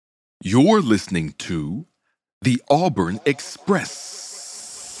You're listening to the Auburn Express.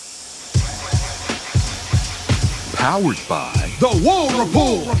 Powered by the War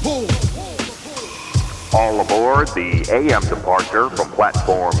Report. All aboard the AM departure from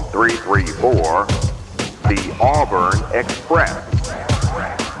platform 334, the Auburn Express.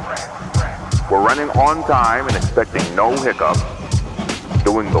 We're running on time and expecting no hiccups.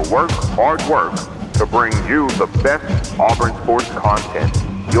 Doing the work, hard work, to bring you the best Auburn sports content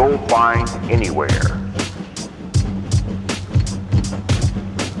you'll find anywhere.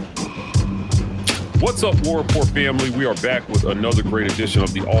 What's up, War Report family? We are back with another great edition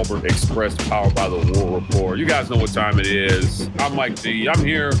of the Auburn Express, powered by the War Report. You guys know what time it is. I'm Mike D. I'm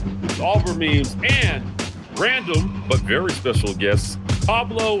here with Auburn memes and random but very special guest,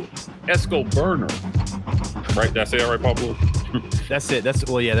 Pablo Escoburner. Right? Did I say that right, Pablo? That's it. That's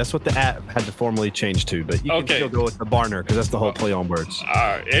what the app had to formally change to. But you can still go with the Barner because that's the whole play on words.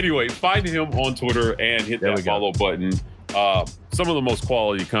 Anyway, find him on Twitter and hit that follow button. Some of the most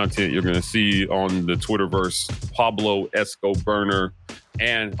quality content you're going to see on the Twitterverse, Pablo Escoburner,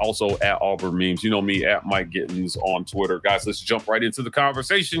 and also at Auburn Memes. You know me, at Mike Gittins on Twitter. Guys, let's jump right into the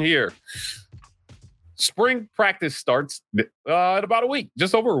conversation here. Spring practice starts in about a week,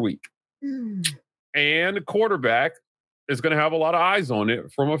 just over a week. And the quarterback is going to have a lot of eyes on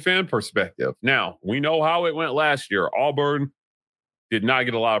it from a fan perspective. Now, we know how it went last year. Auburn did not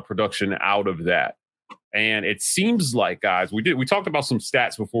get a lot of production out of that. And it seems like, guys, we talked about some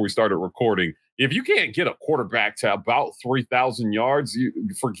stats before we started recording. If you can't get a quarterback to about 3,000 yards, you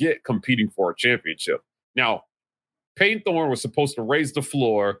forget competing for a championship. Now, Payton Thorne was supposed to raise the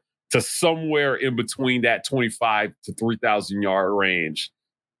floor to somewhere in between that 25 to 3,000 yard range.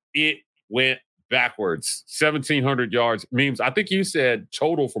 It went backwards. 1,700 yards. Memes, I think you said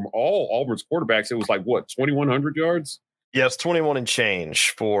total from all Auburn's quarterbacks, it was like, what, 2,100 yards? Yeah, it's 21 and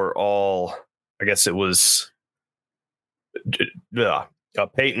change for all. I guess it was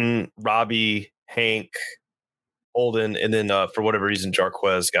Peyton, Robbie, Hank, Holden, and then for whatever reason,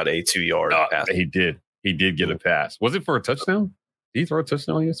 Jarquez got a 2-yard pass. He did. He did get a pass. Was it for a touchdown? Did he throw a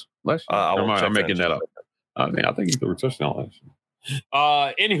touchdown last year? I'm making that up. I think he threw a touchdown last year.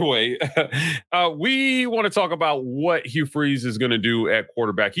 Anyway, we want to talk about what Hugh Freeze is going to do at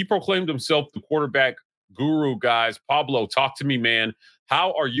quarterback. He proclaimed himself the quarterback guru, guys. Pablo, talk to me, man.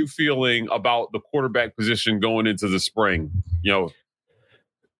 How are you feeling about the quarterback position going into the spring?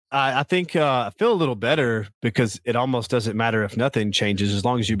 I think I feel a little better because it almost doesn't matter if nothing changes as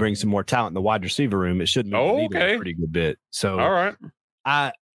long as you bring some more talent in the wide receiver room. It should move the needle a pretty good bit. So, all right.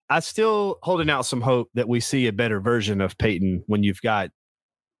 I still holding out some hope that we see a better version of Peyton when you've got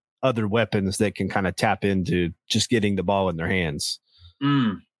other weapons that can kind of tap into just getting the ball in their hands.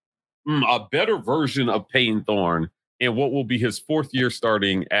 A better version of Payton Thorne in what will be his fourth year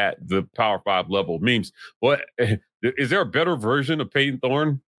starting at the Power 5 level. Memes, what is there a better version of Payton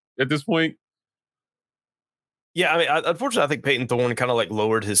Thorne at this point? Yeah, I mean, unfortunately, I think Payton Thorne kind of like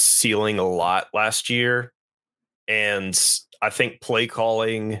lowered his ceiling a lot last year. And I think play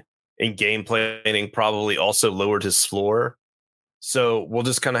calling and game planning probably also lowered his floor. So we'll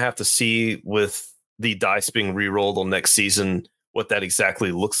just kind of have to see with the dice being re-rolled on next season what that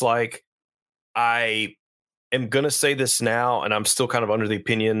exactly looks like. I am going to say this now, and I'm still kind of under the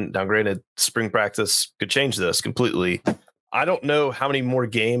opinion. Now, granted, spring practice could change this completely. I don't know how many more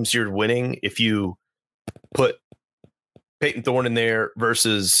games you're winning if you put Payton Thorne in there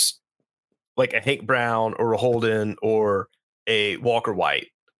versus like a Hank Brown or a Holden or a Walker White.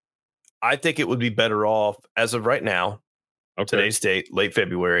 I think it would be better off as of right now, today's date, late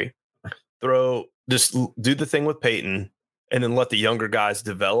February, just do the thing with Peyton and then let the younger guys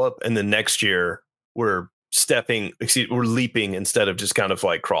develop. And then next year we're leaping instead of just kind of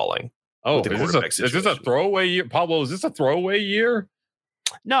like crawling. Oh, is this a throwaway year? Pablo, is this a throwaway year?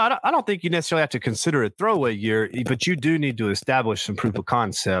 No, I don't think you necessarily have to consider a throwaway year, but you do need to establish some proof of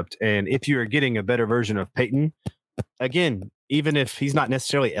concept. And if you're getting a better version of Peyton, again, even if he's not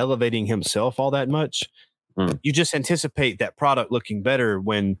necessarily elevating himself all that much, you just anticipate that product looking better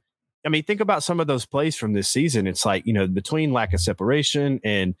when, think about some of those plays from this season. It's like, between lack of separation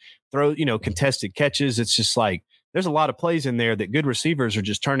and contested catches, it's just like there's a lot of plays in there that good receivers are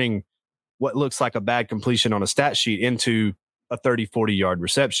just turning what looks like a bad completion on a stat sheet into a 30, 40-yard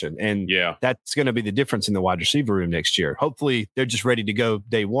reception. And that's going to be the difference in the wide receiver room next year. Hopefully they're just ready to go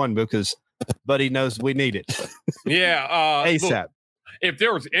day one because Buddy knows we need it. ASAP. Look, if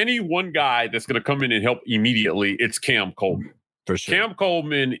there was any one guy that's going to come in and help immediately, it's Cam Coleman. For sure. Cam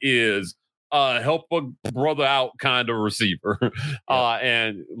Coleman is help a brother out kind of receiver.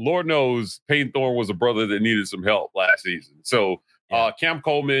 And Lord knows Payton Thorne was a brother that needed some help last season. So Cam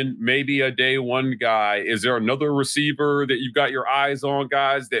Coleman, maybe a day one guy. Is there another receiver that you've got your eyes on,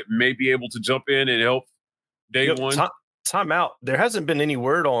 guys, that may be able to jump in and help day one? Time out. There hasn't been any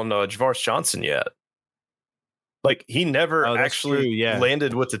word on Javaris Johnson yet. Like, he never actually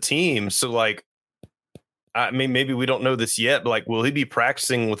landed with the team. So, like, I mean, maybe we don't know this yet, but, like, will he be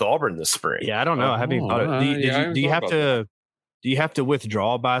practicing with Auburn this spring? Yeah, I don't know. I haven't even thought it. Do you have to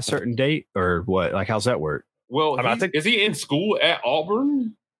withdraw by a certain date or what? Like, how's that work? Well, I think, is he in school at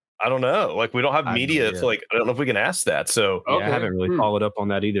Auburn? I don't know. Like, we don't have media. It's like, I don't know if we can ask that. So I haven't really followed up on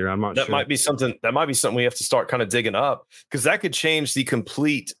that either. I'm not sure. That might be something we have to start kind of digging up, because that could change the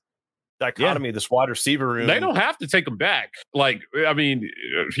complete dichotomy of this wide receiver room. They don't have to take him back. Like, I mean,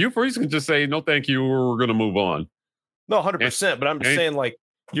 Hugh Freeze can just say, no, thank you. We're going to move on. No, 100%. But I'm just saying, like,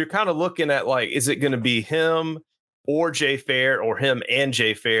 you're kind of looking at, like, is it going to be him or Jay Fair, or him and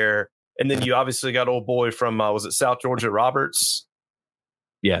Jay Fair? And then you obviously got old boy from, was it South Georgia, Roberts?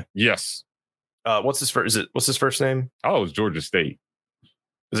 Yeah. Yes. What's his first name? Oh, it was Georgia State.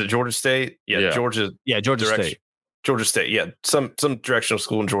 Is it Georgia State? Yeah. Georgia. Yeah. Georgia State. Georgia State. Yeah. Some directional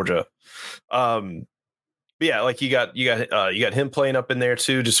school in Georgia. But yeah, like you got him playing up in there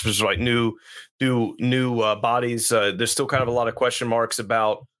too, just for like new bodies. There's still kind of a lot of question marks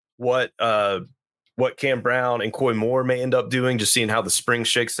about what Cam Brown and Coy Moore may end up doing, just seeing how the spring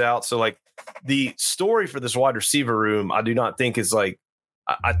shakes out. So, like, the story for this wide receiver room, I do not think is like,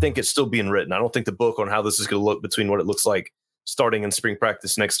 I think it's still being written. I don't think the book on how this is going to look between what it looks like starting in spring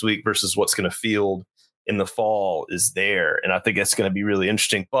practice next week versus what's going to field in the fall is there. And I think that's going to be really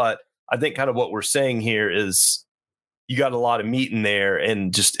interesting. But I think kind of what we're saying here is you got a lot of meat in there.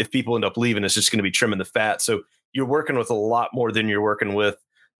 And just if people end up leaving, it's just going to be trimming the fat. So you're working with a lot more than you're working with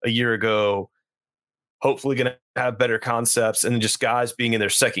a year ago. Hopefully going to have better concepts, and then just guys being in their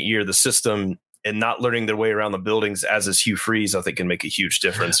second year of the system and not learning their way around the buildings, as is Hugh Freeze, I think can make a huge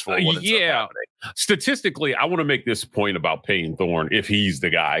difference for what ends up happening. Statistically, I want to make this point about Payton Thorne if he's the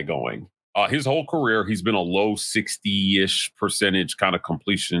guy going. His whole career, he's been a low 60-ish percentage kind of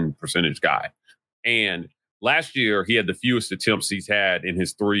completion percentage guy. And last year, he had the fewest attempts he's had in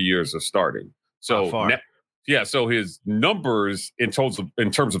his 3 years of starting. So, so his numbers in terms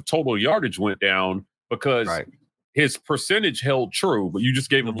of total yardage went down because his percentage held true, but you just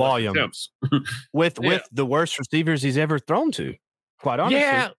gave him volume attempts. with the worst receivers he's ever thrown to. Quite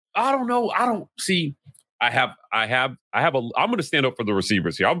honestly, I don't know. I don't see. I'm going to stand up for the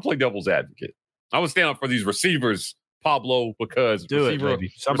receivers here. I'm going to play devil's advocate. I'm going to stand up for these receivers, Pablo, because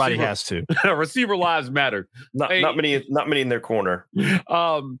somebody has to. Receiver lives matter. Not many in their corner.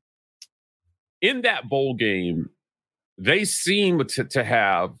 In that bowl game, they seem to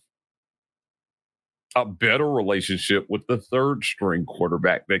have a better relationship with the third string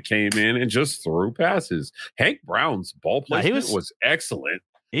quarterback that came in and just threw passes. Hank Brown's ball placement was excellent.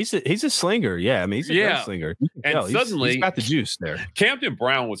 He's a slinger. Yeah. I mean, he's a great slinger. And suddenly he's got the juice there. Camden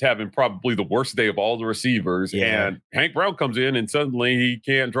Brown was having probably the worst day of all the receivers. Yeah. And Hank Brown comes in and suddenly he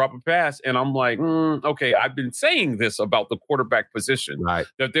can't drop a pass. And I'm like, okay, I've been saying this about the quarterback position,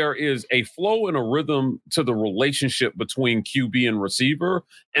 that there is a flow and a rhythm to the relationship between QB and receiver.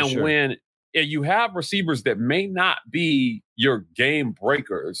 And when you have receivers that may not be your game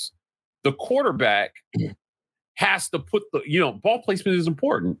breakers, the quarterback has to put ball placement is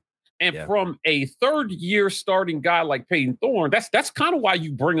important. And from a third year starting guy like Payton Thorne, that's kind of why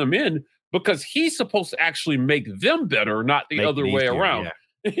you bring him in, because he's supposed to actually make them better, not the other way around.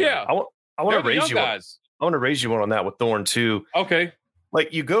 Yeah. I want to raise you guys. I want to raise you one on that with Thorne too. Okay.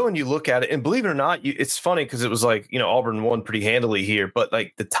 Like, you go and you look at it, and believe it or not, it's funny because it was like, Auburn won pretty handily here, but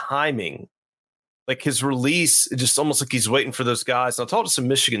like the timing, like his release, it's just almost like he's waiting for those guys. And I talked to some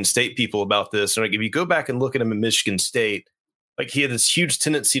Michigan State people about this. And like, if you go back and look at him in Michigan State, like he had this huge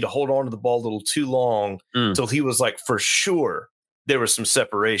tendency to hold on to the ball a little too long until he was like, for sure, there was some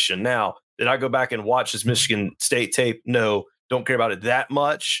separation. Now, did I go back and watch his Michigan State tape? No, don't care about it that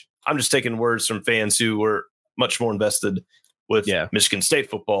much. I'm just taking words from fans who were much more invested with Michigan State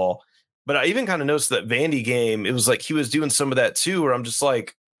football. But I even kind of noticed that Vandy game, it was like he was doing some of that too, where I'm just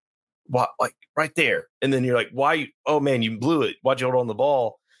like, what, like right there. And then you're like, why? Oh man, you blew it. Why'd you hold on the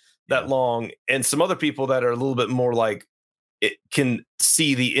ball that long? And some other people that are a little bit more like, it can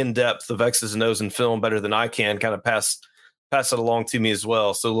see the in-depth of X's and O's in film better than I can, kind of pass it along to me as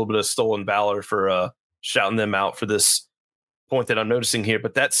well. So a little bit of stolen valor for shouting them out for this point that I'm noticing here.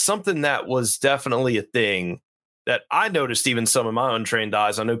 But that's something that was definitely a thing that I noticed. Even some of my untrained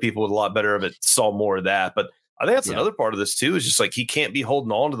eyes, I know people with a lot better of it saw more of that. But I think that's another part of this too, is just like he can't be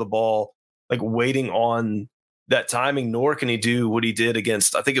holding on to the ball, like waiting on that timing, nor can he do what he did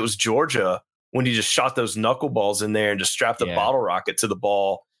against, I think it was Georgia, when he just shot those knuckleballs in there and just strapped the bottle rocket to the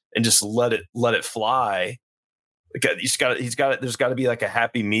ball and just let it fly. There's got to be like a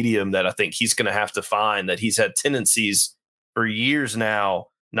happy medium that I think he's going to have to find, that he's had tendencies for years now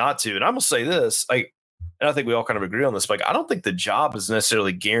not to. And I'm going to say this, like, and I think we all kind of agree on this, but like, I don't think the job is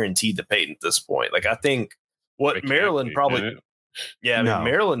necessarily guaranteed to Peyton at this point. Like, I think what Maryland probably,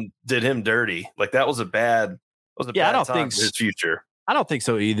 Maryland did him dirty. Like, that was a bad time for his future. I don't think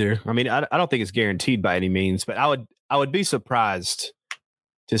so either. I mean, I don't think it's guaranteed by any means, but I would be surprised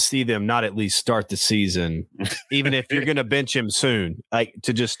to see them not at least start the season, even if you're going to bench him soon, like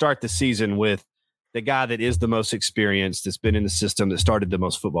to just start the season with the guy that is the most experienced, that's been in the system, that started the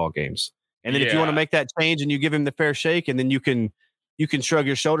most football games. And then if you want to make that change and you give him the fair shake, and then you can shrug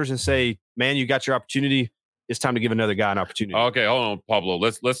your shoulders and say, man, you got your opportunity. It's time to give another guy an opportunity. Okay, hold on, Pablo.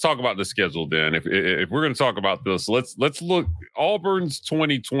 Let's talk about the schedule then. If we're going to talk about this, let's look. Auburn's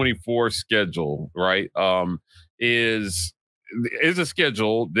 2024 schedule, right? Is a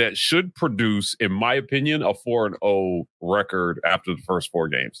schedule that should produce, in my opinion, a 4-0 record after the first 4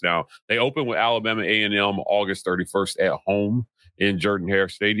 games. Now, they open with Alabama A&M August 31st at home in Jordan-Hare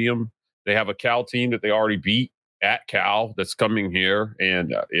Stadium. They have a Cal team that they already beat at Cal that's coming here.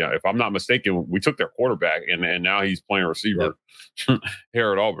 And, if I'm not mistaken, we took their quarterback, and now he's playing receiver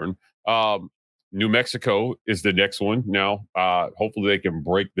here at Auburn. New Mexico is the next one. Now, hopefully they can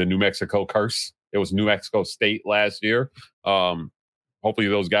break the New Mexico curse. It was New Mexico State last year. Hopefully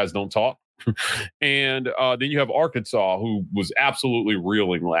those guys don't talk. And then you have Arkansas, who was absolutely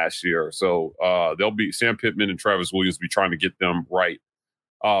reeling last year. So they'll be Sam Pittman and Travis Williams be trying to get them right.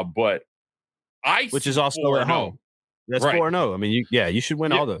 But which is also at home. That's 4-0. I mean, you should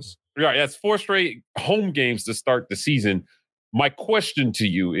win all those. Right. That's 4 straight home games to start the season. My question to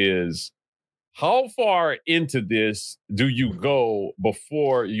you is, how far into this do you go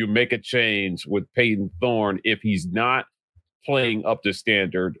before you make a change with Peyton Thorne if he's not playing up to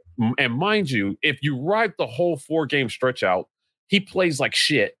standard? And mind you, if you ride the whole 4-game stretch out, he plays like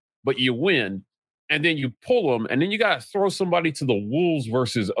shit, but you win, and then you pull him, and then you got to throw somebody to the Wolves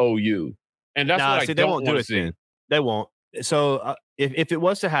versus OU. And that's what I don't want to see. Then. They won't. So if it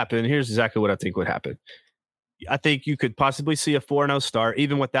was to happen, here's exactly what I think would happen. I think you could possibly see a 4-0 start,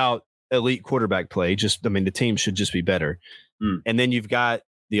 even without elite quarterback play. The team should just be better. And then you've got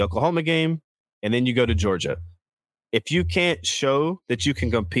the Oklahoma game, and then you go to Georgia. If you can't show that you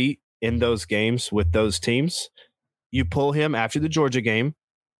can compete in those games with those teams, you pull him after the Georgia game,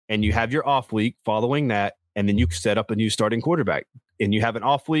 and you have your off week following that, and then you set up a new starting quarterback, and you have an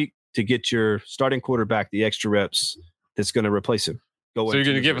off week to get your starting quarterback the extra reps that's going to replace him. So you're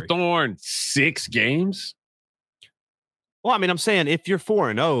going to give Thorne 6 games? Well, I mean, I'm saying if you're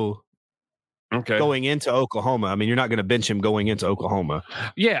 4-0 going into Oklahoma, I mean, you're not going to bench him going into Oklahoma.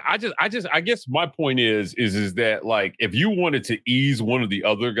 Yeah, I guess my point is that, like, if you wanted to ease one of the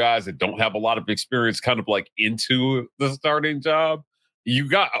other guys that don't have a lot of experience kind of like into the starting job, you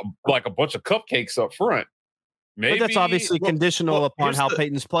got like a bunch of cupcakes up front. Maybe. But that's obviously conditional upon how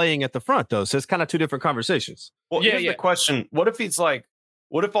Peyton's playing at the front, though. So it's kind of 2 different conversations. Well, here's the question. What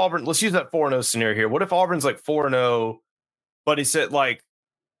if Auburn, let's use that 4-0 scenario here. What if Auburn's like 4-0, but he's at like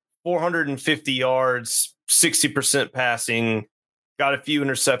 450 yards, 60% passing, got a few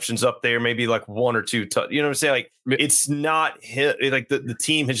interceptions up there, maybe like 1 or 2. You know what I'm saying? Like, it's not hit. Like the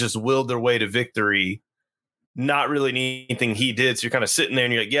team has just willed their way to victory. Not really anything he did. So you're kind of sitting there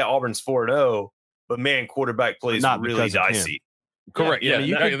and you're like, yeah, Auburn's 4-0. But man, quarterback plays really dicey. Correct.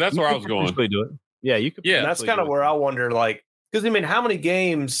 Yeah, that's where I was going. Do it. Yeah, you could. Yeah, that's kind of where I wonder, like, because I mean, how many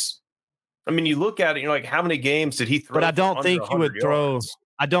games? I mean, you look at it, you're like, how many games did he throw? But I don't think you would throw.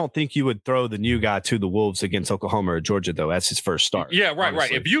 I don't think you would throw the new guy to the Wolves against Oklahoma or Georgia, though. That's his first start. Yeah, right, honestly.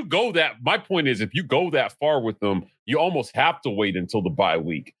 Right. If you go that, my point is, if you go that far with them, you almost have to wait until the bye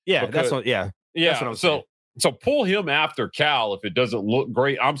week. Yeah, that's what. Yeah, that's what I'm saying. So pull him after Cal if it doesn't look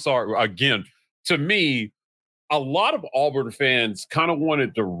great. I'm sorry. Again, to me, a lot of Auburn fans kind of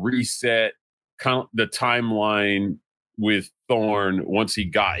wanted to reset kind of the timeline with Thorne once he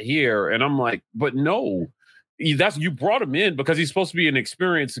got here. And I'm like, but no, you brought him in because he's supposed to be an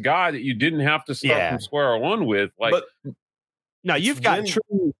experienced guy that you didn't have to start from square one with. Like, but no, you've got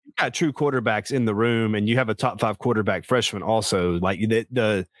true quarterbacks in the room, and you have a top 5 quarterback freshman also. Like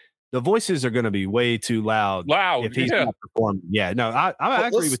the voices are going to be way too loud if he's not performing. Yeah, no, I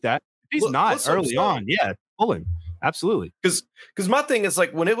agree with that. If he's not early on, pull him. Absolutely. Because my thing is,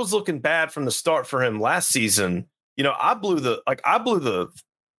 like, when it was looking bad from the start for him last season, I blew the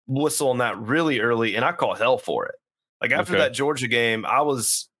whistle on that really early, and I called hell for it. Like, after that Georgia game, I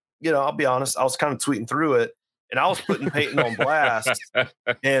was, I'll be honest, I was kind of tweeting through it, and I was putting Peyton on blast,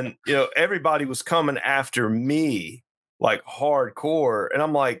 and everybody was coming after me like hardcore, and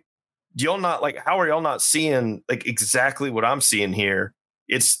I'm like, do y'all not like? How are y'all not seeing like exactly what I'm seeing here?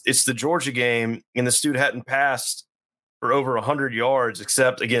 It's the Georgia game, and this dude hadn't passed for over 100 yards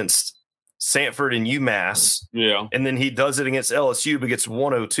except against Samford and UMass. Yeah. And then he does it against LSU, but gets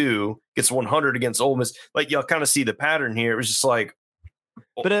 102, gets 100 against Ole Miss. Like, y'all kind of see the pattern here. It was just like,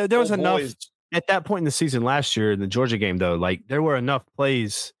 but there was enough at that point in the season last year in the Georgia game, though. Like, there were enough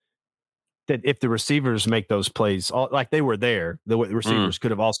plays that if the receivers make those plays, like they were there, the receivers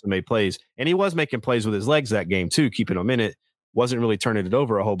could have also made plays. And he was making plays with his legs that game too, keeping them in it. Wasn't really turning it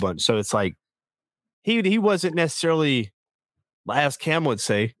over a whole bunch. So it's like he wasn't necessarily, as Cam would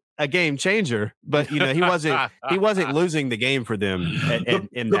say, a game changer, but he wasn't losing the game for them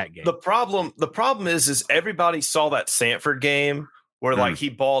in that game. The problem is everybody saw that Samford game where like he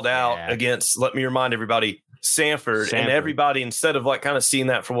balled out against, let me remind everybody, Samford, and everybody, instead of like kind of seeing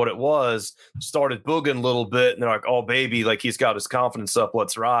that for what it was, started booging a little bit, and they're like, oh baby, like he's got his confidence up,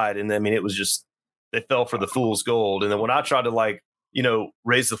 let's ride. And I mean, it was just, they fell for the fool's gold. And then when I tried to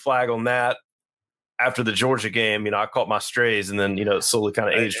raise the flag on that after the Georgia game, I caught my strays, and then, it slowly kind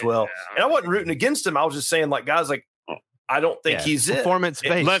of aged well. And I wasn't rooting against him. I was just saying, like, guys, like, I don't think he's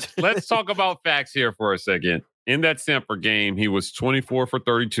performance-based. Let's talk about facts here for a second. In that Samford game, he was 24 for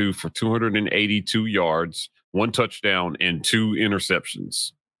 32 for 282 yards, 1 touchdown, and 2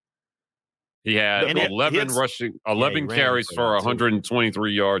 interceptions. He had 11 carries for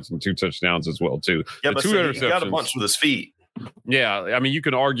 123 yards and 2 touchdowns as well, too. Yeah, but he got a bunch with his feet. Yeah, I mean, you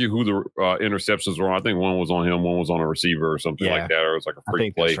can argue who the interceptions were on. I think one was on him, one was on a receiver or something like that, or it was like a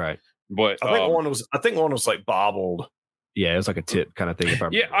freak play. That's right. But I think one was like bobbled. Yeah, it was like a tip kind of thing.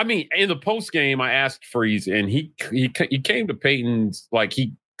 I mean, in the post game, I asked Freeze, and he came to Peyton's, like,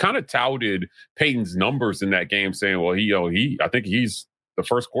 he kind of touted Peyton's numbers in that game, saying, well, I think he's the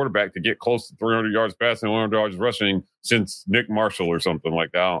first quarterback to get close to 300 yards passing, 100 yards rushing since Nick Marshall or something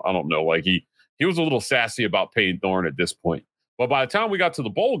like that. I don't know. Like he was a little sassy about Peyton Thorne at this point. But by the time we got to the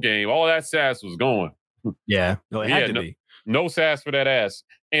bowl game, all that sass was gone. Yeah, no, it had to be. No sass for that ass.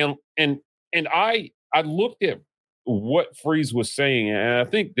 And I looked at what Freeze was saying, and I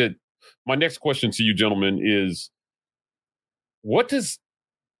think that my next question to you, gentlemen, is what does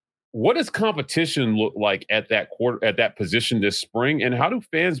competition look like at that position this spring, and how do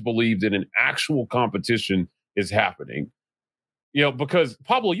fans believe that an actual competition is happening? Because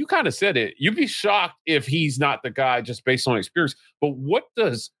Pablo, you kind of said it. You'd be shocked if he's not the guy just based on experience. But what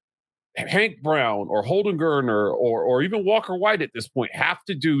does Hank Brown or Holden Gardner or even Walker White at this point have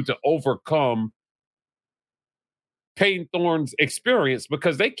to do to overcome Peyton Thorne's experience?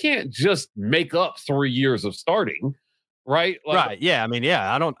 Because they can't just make up 3 years of starting, right? Right. Yeah. I mean,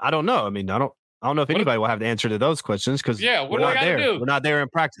 I don't know. I mean, I don't know if anybody will have the answer to those questions because we're not there. We're not there in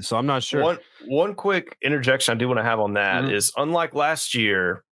practice, so I'm not sure. One quick interjection I do want to have on that is, unlike last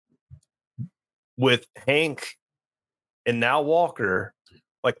year with Hank and now Walker,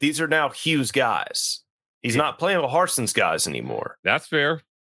 like these are now Hughes guys. He's not playing with Harson's guys anymore. That's fair.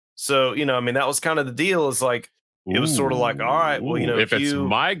 So, I mean, that was kind of the deal, is like, it was sort of like, all right, well, if it's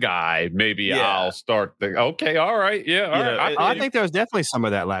my guy, maybe I'll start okay, all right, yeah. All right. I think there was definitely some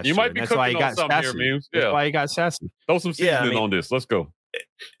of that last year. You might be cooking on something here, Muse. That's why he got sassy. Throw some seasoning on this. Let's go.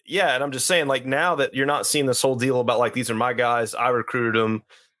 Yeah, and I'm just saying, like, now that you're not seeing this whole deal about, like, these are my guys, I recruited them,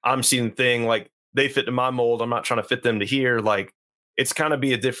 I'm seeing the thing, like, they fit to my mold, I'm not trying to fit them to here, like, it's kind of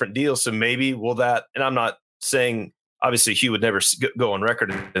be a different deal. So maybe will that, and I'm not saying, obviously, Hugh would never go on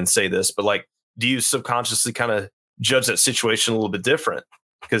record and say this, but, like, do you subconsciously kind of judge that situation a little bit different?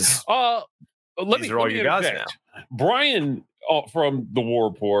 Because these are all your guys now. Brian from the War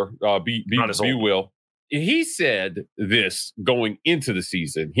Report, be Will, he said this going into the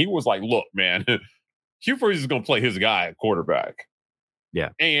season. He was like, look, man, Hugh Freeze is going to play his guy at quarterback. Yeah.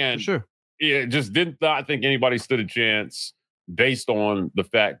 And for sure. Yeah, just did not think anybody stood a chance based on the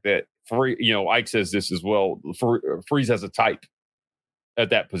fact that Ike says this as well. Freeze has a type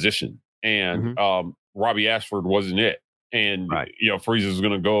at that position. And Robbie Ashford wasn't it. And, Freeze is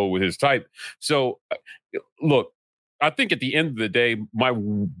going to go with his type. So, look, I think at the end of the day, my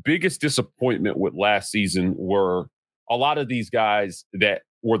biggest disappointment with last season were a lot of these guys that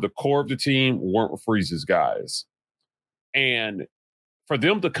were the core of the team weren't Freeze's guys. And for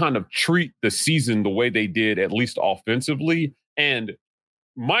them to kind of treat the season the way they did, at least offensively, and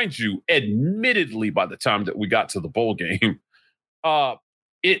mind you, admittedly, by the time that we got to the bowl game,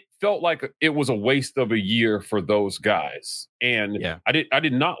 it felt like it was a waste of a year for those guys. And I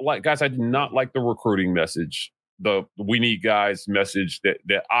did not like the recruiting message the we need guys message that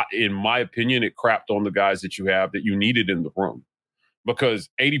in my opinion, it crapped on the guys that you have that you needed in the room, because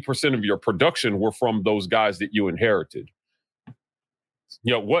 80% of your production were from those guys that you inherited.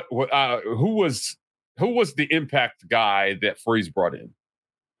 You know, who was the impact guy that Freeze brought in?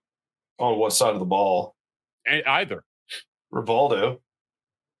 On what side of the ball? Either. Rivaldo.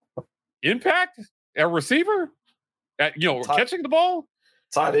 Impact? A receiver? Catching the ball?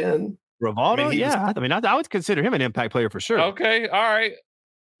 Tight end. Rivaldo? I would consider him an impact player for sure. Okay, all right.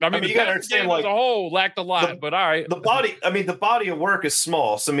 I mean you got to understand, like, as a whole lacked a lot, but all right. The body of work is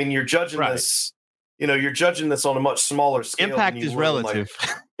small. So, I mean, you're judging this, you're judging this on a much smaller scale. Impact is relative.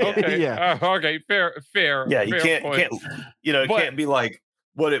 Okay. Yeah. Okay. Fair. Yeah. You can't, it can't be like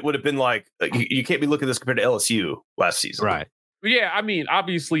what it would have been like. You can't be looking at this compared to LSU last season. Right. Yeah. I mean,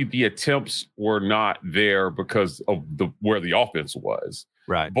 obviously the attempts were not there because of where the offense was.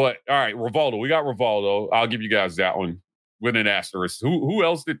 Right. But all right, Rivaldo. We got Rivaldo. I'll give you guys that one with an asterisk. Who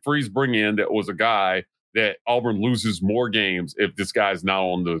else did Freeze bring in that was a guy that Auburn loses more games if this guy's now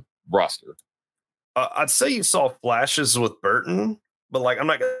on the roster? I'd say you saw flashes with Burton, but like I'm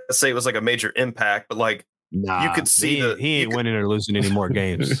not gonna say it was like a major impact, but like you could see he ain't winning or losing any more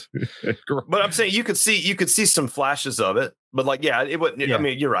games. But I'm saying you could see some flashes of it, but like it wouldn't. Yeah. I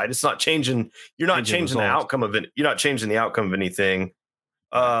mean, you're right. It's not changing. You're not changing the outcome of it. You're not changing the outcome of anything.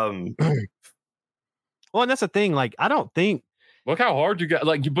 Well, and that's the thing. Like, I don't think. Look how hard you got.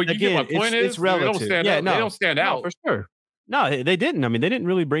 Like, but you get my point. It's relative. They don't stand out for sure. No, they didn't. I mean, they didn't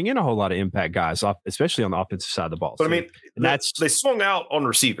really bring in a whole lot of impact guys, especially on the offensive side of the ball. But I mean, they swung out on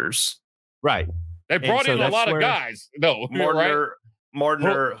receivers, right? They brought in a lot of guys. No,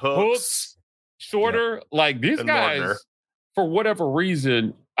 Martiner, Hooks, Shorter. Yep. Like these guys, Martiner. For whatever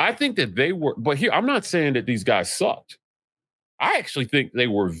reason, I think that they were. But here, I'm not saying that these guys sucked. I actually think they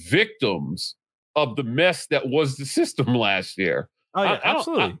were victims of the mess that was the system last year. Oh yeah,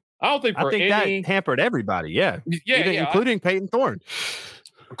 absolutely. I don't think that hampered everybody. Yeah, including Peyton Thorne.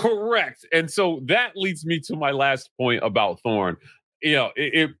 Correct. And so that leads me to my last point about Thorne.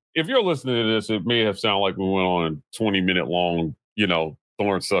 If you're listening to this, it may have sounded like we went on a 20-minute long,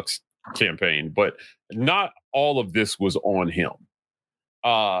 Thorne sucks campaign, but not all of this was on him.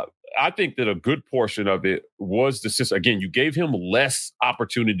 I think that a good portion of it was the system. Again, you gave him less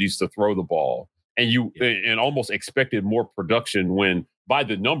opportunities to throw the ball, and almost expected more production when, by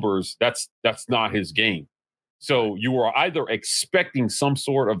the numbers, that's not his game. So you were either expecting some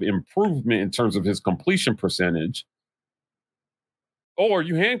sort of improvement in terms of his completion percentage, or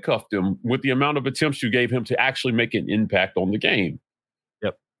you handcuffed him with the amount of attempts you gave him to actually make an impact on the game.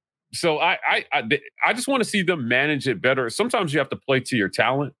 Yep. So I just want to see them manage it better. Sometimes you have to play to your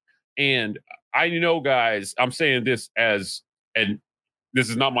talent. And I know, guys, I'm saying this and this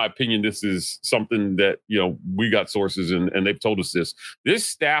is not my opinion. This is something that, we got sources and they've told us this. This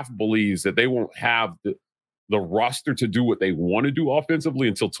staff believes that they won't have the roster to do what they want to do offensively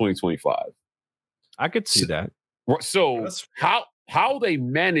until 2025. I could see that. So how they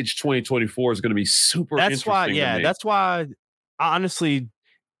manage 2024 is going to be super interesting. That's why, honestly,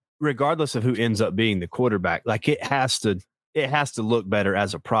 regardless of who ends up being the quarterback, like it has to look better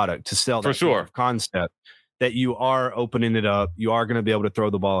as a product to sell that for sure concept that you are opening it up. You are going to be able to throw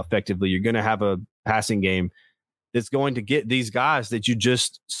the ball effectively. You're going to have a passing game that's going to get these guys that you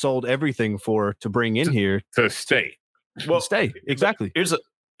just sold everything for to bring in here to stay. Stay. Exactly.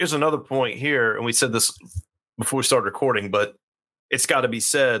 Here's another point here. And we said this before we started recording, but it's got to be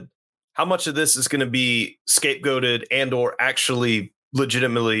said. How much of this is going to be scapegoated and or actually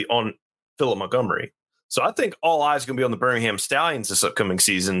legitimately on Philip Montgomery? So I think all eyes going to be on the Birmingham Stallions this upcoming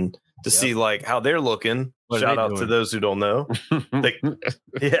season to see like how they're looking. Shout out to those who don't know. That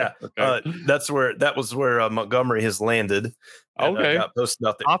was where Montgomery has landed. And, got posted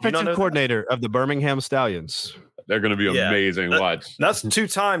out there. Offensive coordinator of the Birmingham Stallions. They're going to be amazing. Watch. That's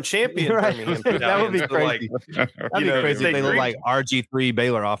two-time champion. Right. That would be crazy. That'd be crazy if they look like RG3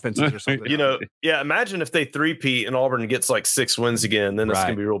 Baylor offenses or something. Imagine if they three-peat and Auburn gets like 6 wins again, then it's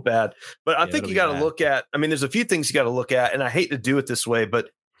going to be real bad. But I think you got to look at, there's a few things you got to look at, and I hate to do it this way, but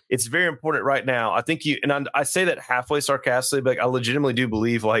it's very important right now. I think I say that halfway sarcastically, but I legitimately do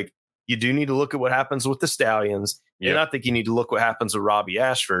believe like you do need to look at what happens with the Stallions. Yep. And I think you need to look what happens with Robbie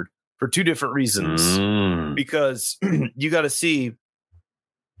Ashford for two different reasons. Because you got to see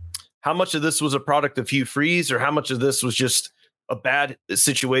how much of this was a product of Hugh Freeze or how much of this was just a bad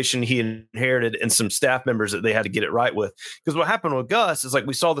situation he inherited and some staff members that they had to get it right with. Because what happened with Gus is like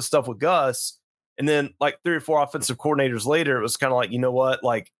we saw the stuff with Gus, and then like 3 or 4 offensive coordinators later, it was kind of like, you know what,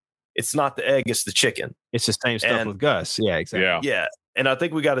 like it's not the egg, it's the chicken. It's the same stuff with Gus. Yeah, exactly. Yeah. And I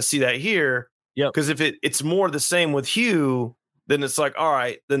think we got to see that here. Yep. Because if it's more the same with Hugh, then it's like, all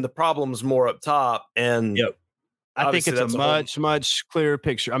right, then the problem's more up top. And yep. I think it's a much clearer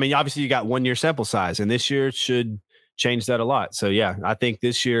picture. I mean, obviously you got 1 year sample size, and this year should change that a lot. So yeah, I think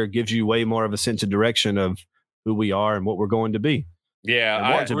this year gives you way more of a sense of direction of who we are and what we're going to be. Yeah,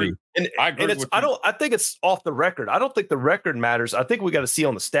 I agree. I agree. And I think it's off the record. I don't think the record matters. I think we got to see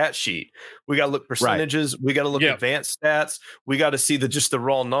on the stat sheet. We got to look percentages. Right. We got to look advanced stats. We got to see just the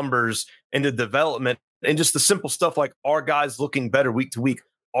raw numbers and the development and just the simple stuff like, are guys looking better week to week?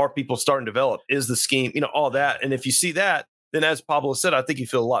 Are people starting to develop? Is the scheme, all that? And if you see that, then as Pablo said, I think you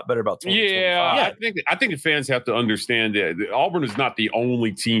feel a lot better about 2025. Yeah, I think the fans have to understand that Auburn is not the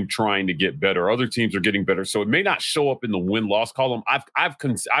only team trying to get better. Other teams are getting better, so it may not show up in the win-loss column.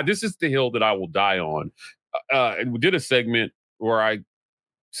 This is the hill that I will die on. And we did a segment where I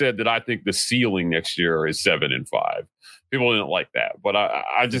said that I think the ceiling next year is 7-5. People didn't like that, but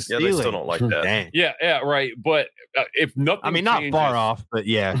I just they still don't like that. Yeah, right. But if nothing, I mean, not changes, far off, but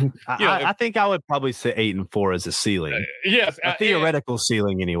yeah, I think I would probably say 8-4 as a ceiling. Yes, a theoretical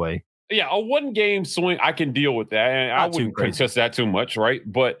ceiling anyway. Yeah, a 1-game swing, I can deal with that, and I wouldn't contest that too much, right?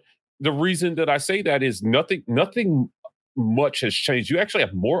 But the reason that I say that is nothing much has changed. You actually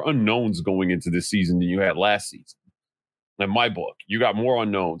have more unknowns going into this season than you had last season. In my book, you got more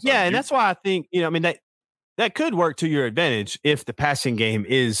unknowns. Yeah, and that's why I think that could work to your advantage if the passing game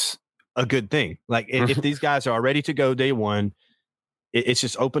is a good thing. Like if these guys are ready to go day one, it's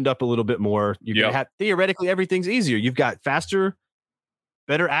just opened up a little bit more. You're going to have theoretically everything's easier. You've got faster,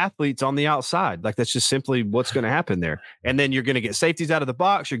 better athletes on the outside. Like that's just simply what's going to happen there. And then you're going to get safeties out of the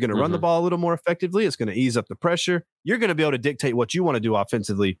box. You're going to run the ball a little more effectively. It's going to ease up the pressure. You're going to be able to dictate what you want to do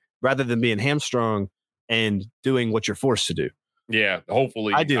offensively rather than being hamstrung and doing what you're forced to do. Yeah,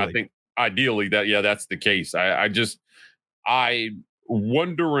 hopefully. Ideally. I think ideally that's the case. I'm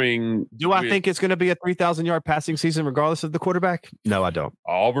wondering. Do I think it's going to be a 3,000-yard passing season regardless of the quarterback? No, I don't.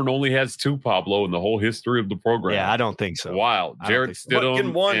 Auburn only has 2, Pablo, in the whole history of the program. Yeah, I don't think so. Wow. Jared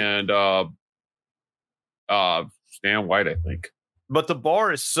Stidham and Stan White, I think. But the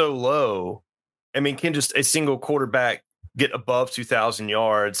bar is so low. I mean, can just a single quarterback get above 2,000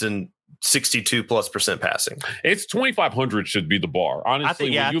 yards and 62+% passing? It's 2,500 should be the bar. Honestly,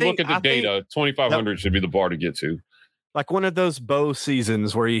 when you look at the data, 2,500 should be the bar to get to. Like one of those bow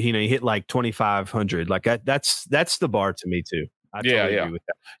seasons where you hit like 2,500. Like that's the bar to me too. I totally agree with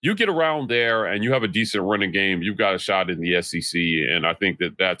that. You get around there and you have a decent running game, you've got a shot in the SEC, and I think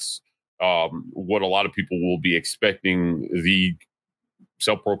that's what a lot of people will be expecting the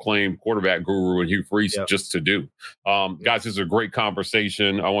self-proclaimed quarterback guru and Hugh Freeze just to do. Guys, this is a great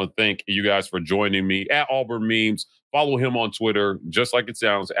conversation. I want to thank you guys for joining me at Auburn Memes. Follow him on Twitter, just like it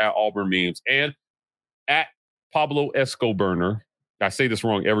sounds, at Auburn Memes, and at Pablo Escoburner. I say this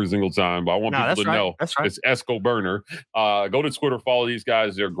wrong every single time, but I want people to know it's Escoburner. Go to Twitter, follow these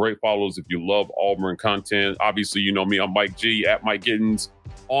guys. They're great followers if you love Auburn content. Obviously, you know me. I'm Mike G at Mike Gittins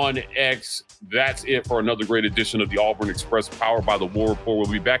on X. That's it for another great edition of the Auburn Express, powered by the War Report.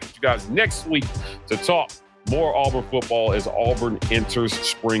 We'll be back with you guys next week to talk more Auburn football as Auburn enters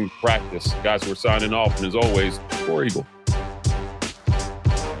spring practice. Guys, we're signing off, and as always, War Eagle.